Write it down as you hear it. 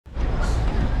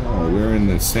in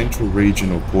the central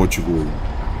region of Portugal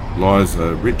lies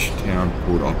a rich town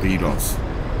called Obidos.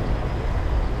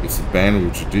 It's abandoned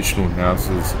with traditional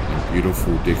houses and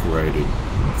beautiful decorated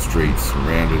streets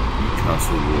surrounded in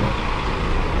castle wall,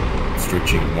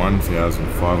 stretching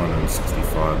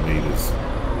 1,565 meters.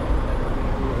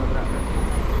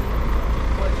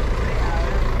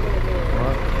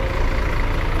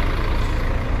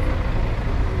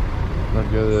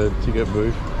 Might go to the ticket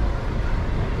booth.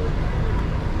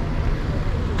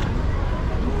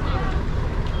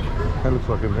 That looks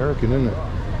like American, isn't it?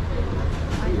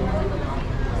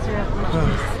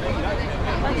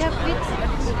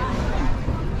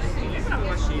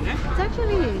 It's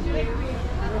actually...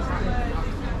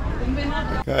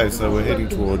 Okay, so we're heading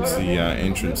towards the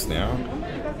entrance now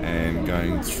and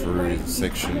going through the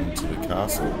section to the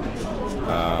castle.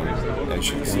 As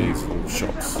you can see, it's all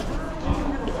shops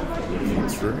looking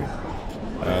through.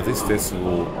 This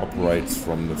festival operates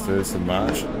from the 1st of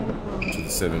March to the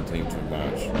 17th of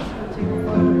March.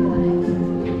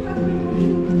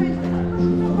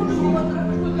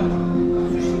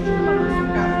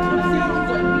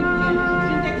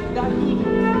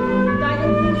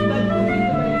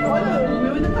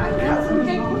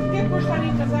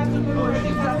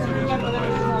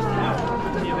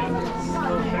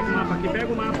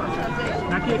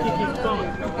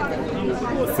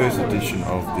 The first edition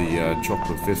of the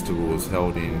Chocolate Festival was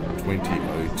held in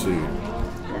 2002,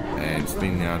 and it's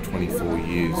been now 24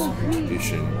 years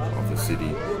tradition of the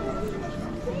city.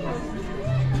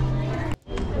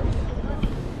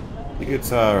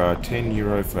 Tickets are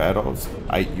 €10 for adults,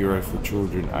 €8 for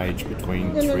children aged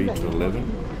between 3 to 11.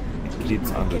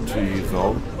 Kids under 2 years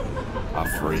old are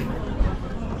free.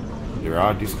 There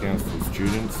are discounts for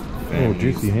students, families,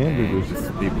 juicy hamburgers.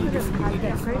 and people with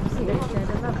disabilities.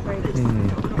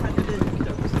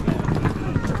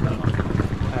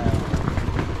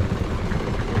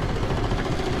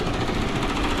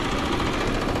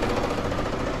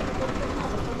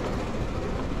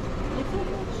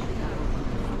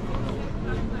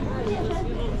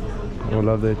 I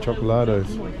love their chocolatos.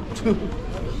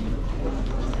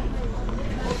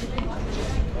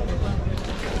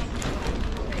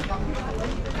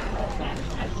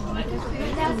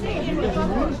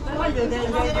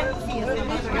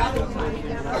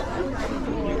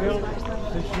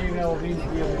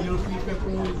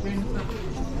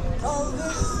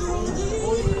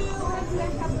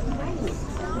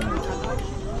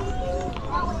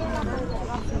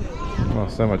 Oh,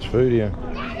 so much food here.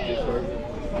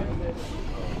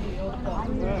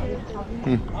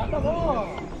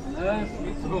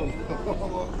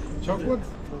 Chocolate?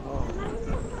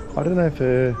 I don't know if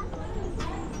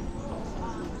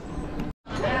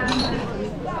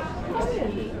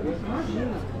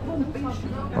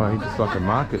oh, he's just like a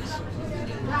markets.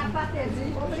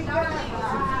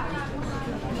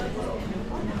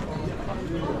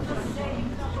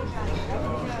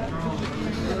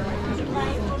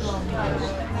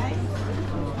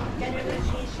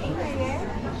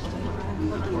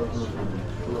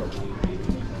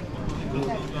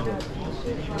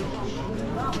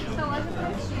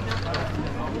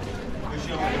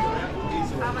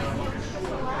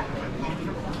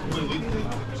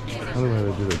 I don't know how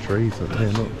they do the trees up there,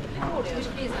 look.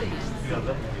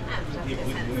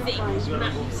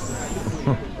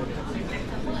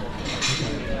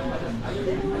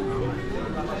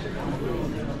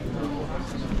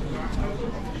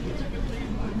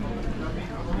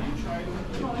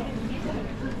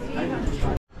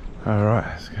 Alright,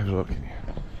 let's have a look in here.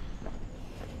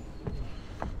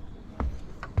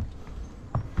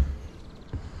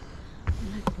 I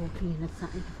like walking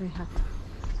inside, very hot.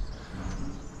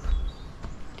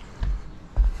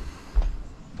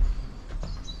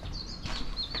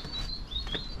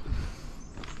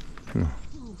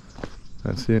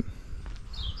 That's it.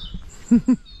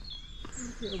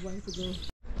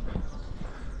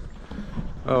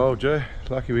 Oh, Joe,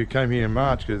 lucky we came here in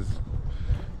March because it's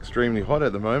extremely hot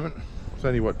at the moment. It's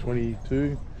only what,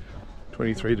 22,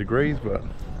 23 degrees, but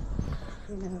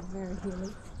Very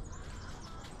hilly.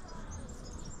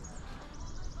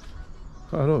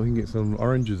 oh look, we can get some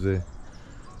oranges there.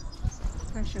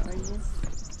 Fresh oranges.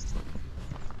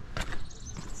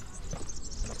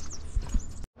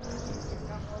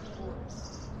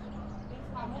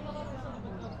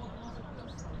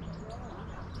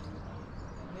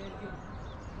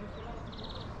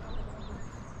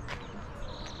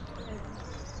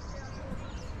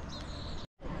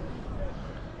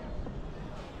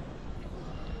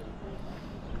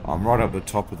 I'm right up the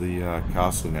top of the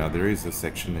castle now. There is a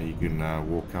section that you can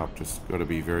walk up, just got to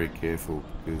be very careful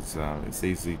because it's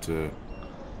easy to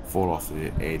fall off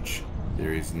the edge.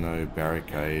 There is no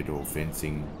barricade or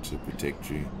fencing to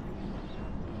protect you.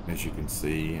 As you can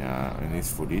see in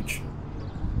this footage,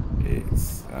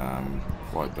 it's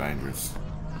quite dangerous.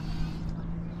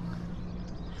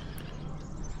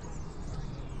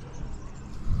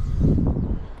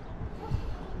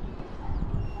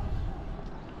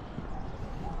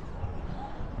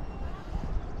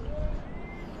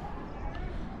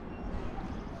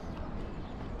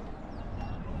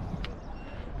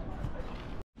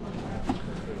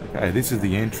 Okay, this is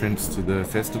the entrance to the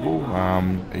festival.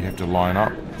 You have to line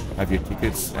up, have your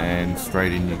tickets, and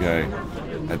straight in you go.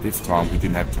 At this time, we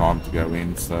didn't have time to go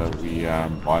in, so we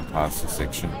bypassed the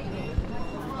section.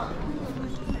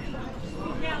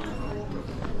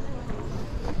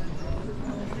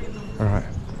 All right.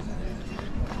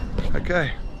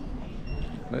 Okay,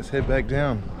 let's head back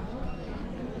down.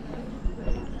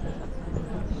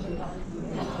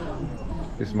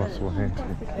 This is my small hand too.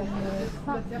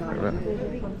 Right.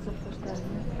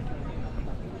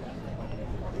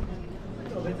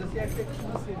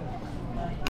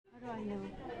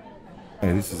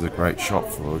 Hey, this is a great shop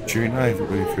for tuna. If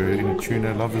you're any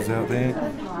tuna lovers out there,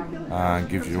 it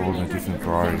gives you all the different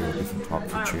variety of different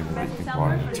types of tuna that you can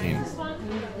buy in a tin. Is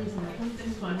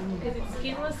it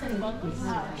skinless and boneless?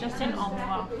 Just in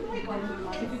olive.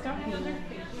 If you come here.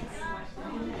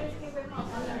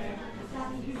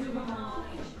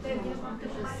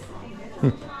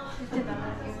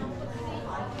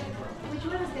 Which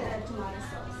one is the tomato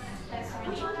sauce?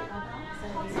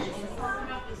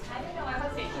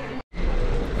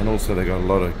 And also they got a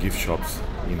lot of gift shops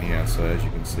in here, so as you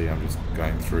can see I'm just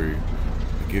going through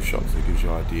the gift shops. It gives you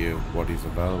an idea of what is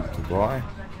available to buy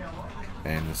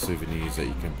and the souvenirs that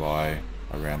you can buy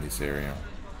around this area.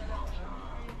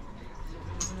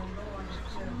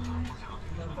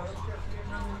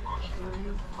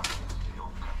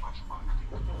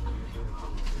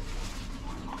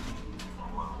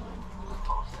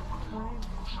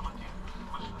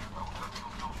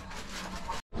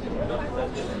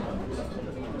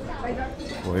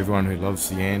 For everyone who loves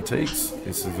the antiques,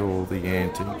 this is all the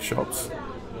antique shops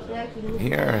in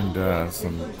here, and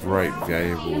some great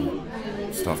valuable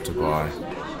stuff to buy.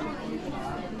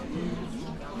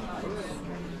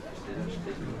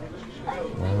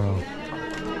 Wow.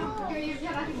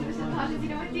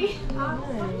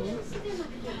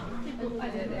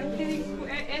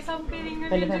 É só um bocadinho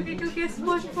aquilo que é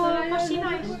suposto para os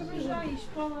sinais.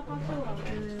 Para lá, para lá.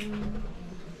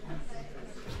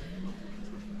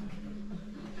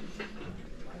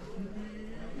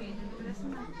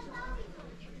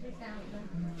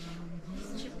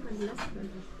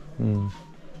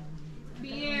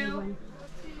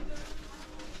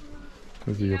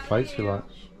 Those are your plates you like.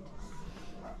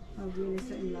 I'm really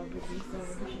so in love with this.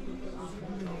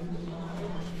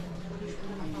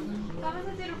 Estavas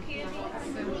a ter o quê? Eu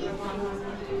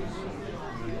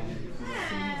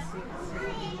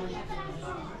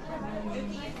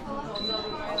tinha que falar aos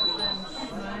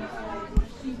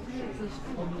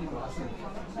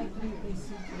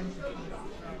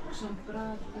São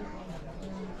prata,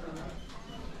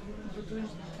 botões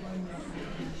de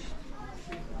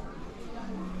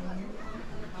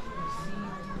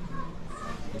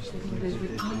Isto aqui das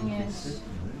vaquinhas,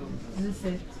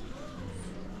 17.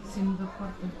 Cima da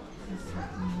porta, 17.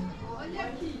 Olha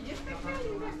aqui, este é que é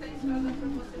lindo, esta entrada para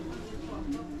vocês.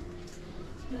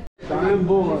 Está bem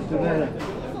boa, Tenera.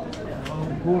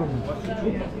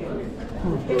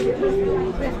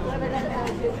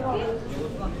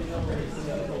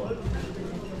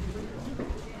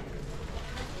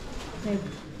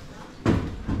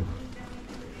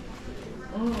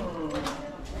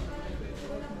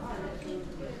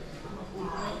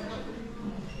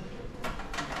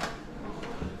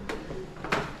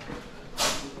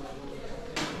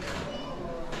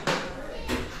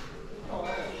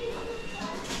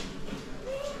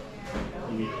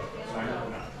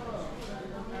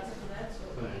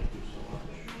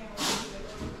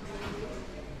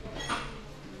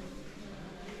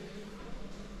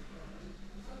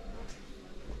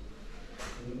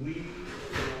 We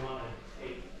don't want to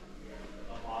take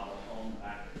a bottle home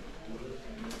back with us.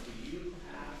 Do you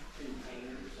have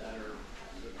containers that are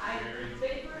very...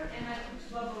 Paper and I use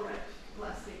bubble wrap,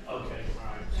 plastic. Okay, all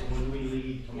right. So when we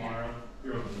leave tomorrow,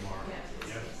 you're open tomorrow?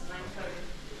 Yes, Yep. it's 9:30.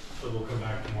 So we'll come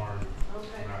back tomorrow and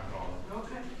Okay. wrap it all up.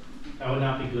 Okay. That would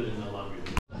not be good in the laundry.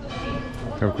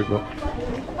 Have a quick look.